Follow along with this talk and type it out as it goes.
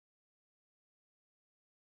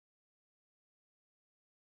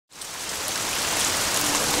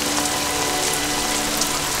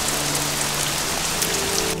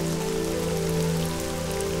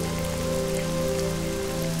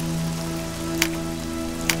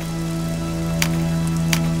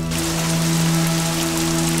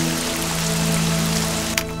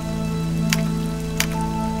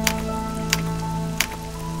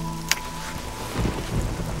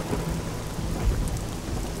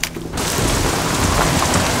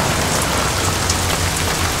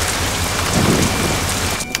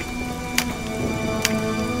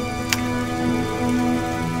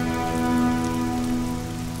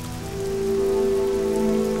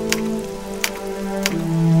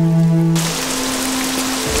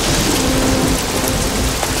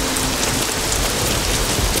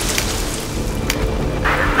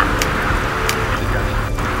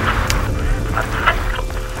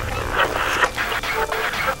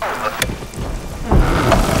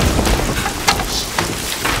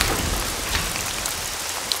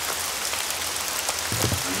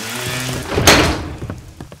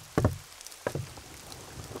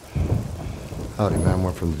Howdy, ma'am.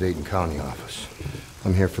 We're from the Dayton County office.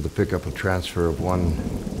 I'm here for the pickup and transfer of one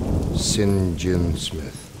Jin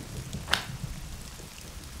Smyth.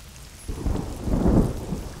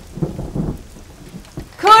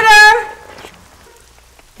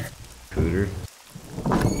 Cooter?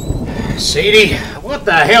 Sadie, what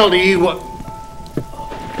the hell do you...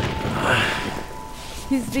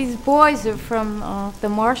 These boys are from the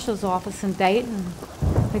marshal's office in Dayton.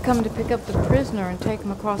 They come to pick up the prisoner and take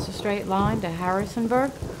him across the straight line to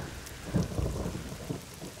Harrisonburg.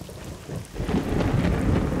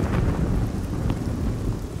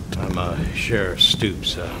 I'm Sheriff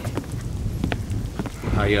Stoops.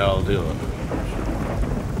 How y'all doing?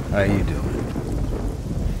 How you doing?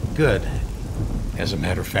 Good. As a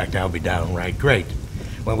matter of fact, I'll be downright great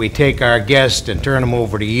when we take our guest and turn him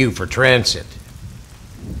over to you for transit.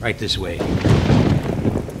 Right this way.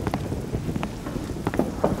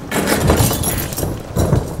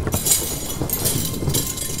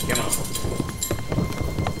 Come on.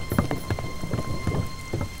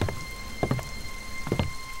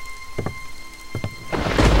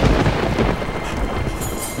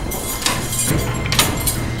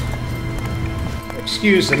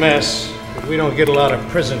 Excuse the mess, but we don't get a lot of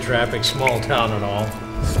prison traffic, small town and all.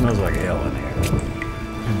 Smells like hell in here. It's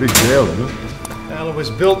a big jail, isn't it? Well, it was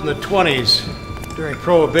built in the 20s, during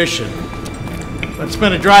Prohibition. But it's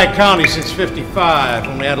been a dry county since '55,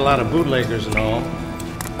 when we had a lot of bootleggers and all.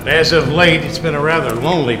 But as of late, it's been a rather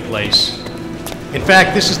lonely place. In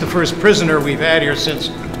fact, this is the first prisoner we've had here since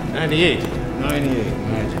 '98.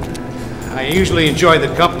 I usually enjoy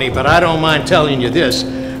the company, but I don't mind telling you this.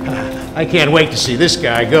 I can't wait to see this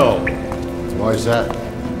guy go. Why is that?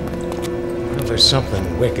 Well, there's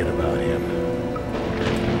something wicked about him.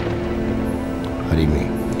 How do you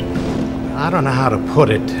mean? I don't know how to put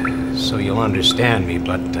it so you'll understand me,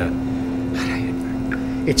 but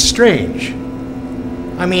it's strange.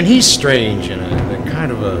 I mean, he's strange in a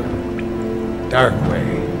kind of a dark way.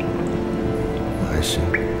 I see.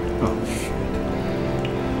 Oh,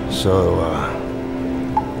 shit. So,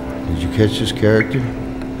 did you catch this character?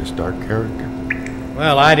 This dark character?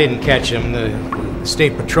 Well, I didn't catch him. The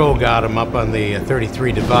State Patrol got him up on the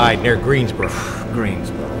 33 Divide near Greensboro.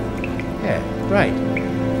 Greensboro. Yeah, right.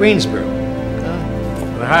 Greensboro.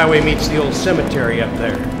 The highway meets the old cemetery up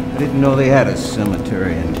there. I didn't know they had a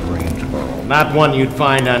cemetery in Greensboro. Not one you'd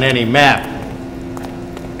find on any map.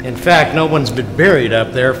 In fact, no one's been buried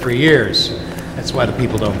up there for years. That's why the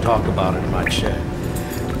people don't talk about it much.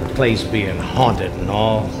 The place being haunted and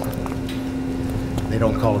all. They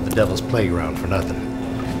don't call it the Devil's Playground for nothing.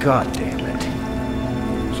 God damn it.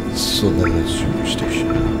 So then it's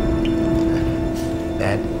superstition.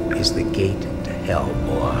 That is the gate to hell,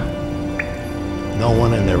 boy. No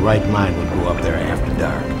one in their right mind would go up there after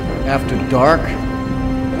dark. After dark?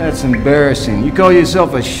 That's embarrassing. You call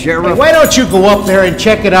yourself a sheriff? Hey, why don't you go up there and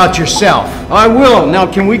check it out yourself? I will. Now,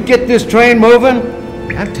 can we get this train moving?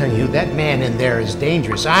 I'm telling you, that man in there is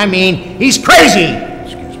dangerous. I mean, he's crazy!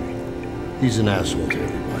 Excuse me. He's an asshole to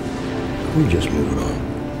everybody. We just move it on.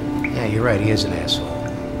 Yeah, you're right, he is an asshole.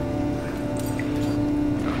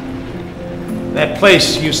 That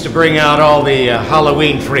place used to bring out all the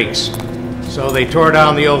Halloween freaks. So they tore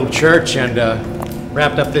down the old church and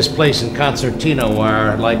wrapped up this place in concertina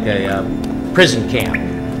wire like a prison camp.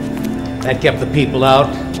 That kept the people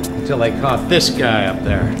out until they caught this guy up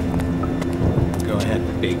there. Go ahead,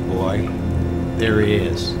 big boy. There he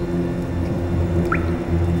is.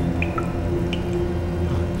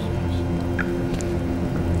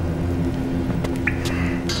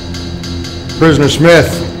 Prisoner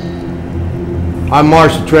Smith. I'm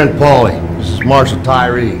Marshal Trent Pauly. This is Marshal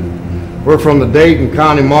Tyree. We're from the Dayton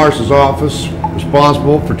County Marshal's office,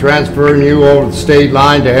 responsible for transferring you over the state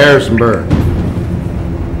line to Harrisonburg.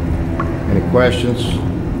 Any questions?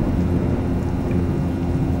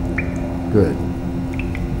 Good.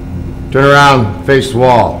 Turn around, face the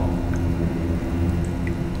wall.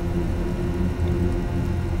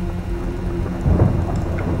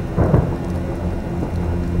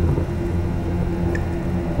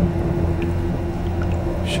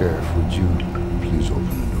 Sheriff, would you please open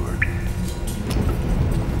the door?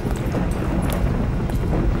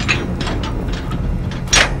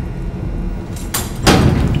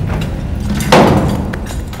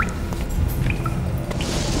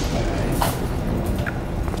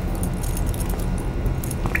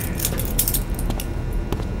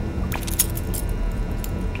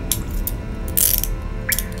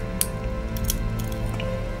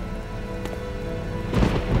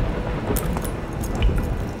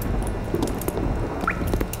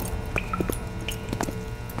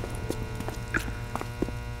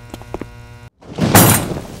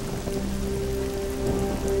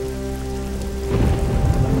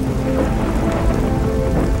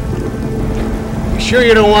 sure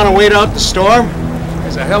you don't want to wait out the storm?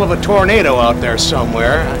 There's a hell of a tornado out there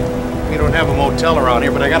somewhere. We don't have a motel around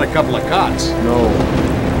here, but I got a couple of cots. No.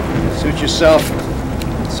 Suit yourself.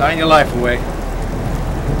 Sign your life away.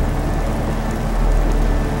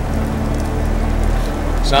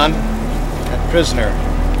 Son, that prisoner,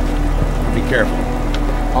 be careful.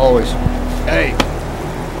 Always. Hey,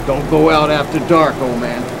 don't go out after dark, old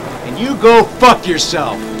man. And you go fuck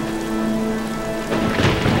yourself.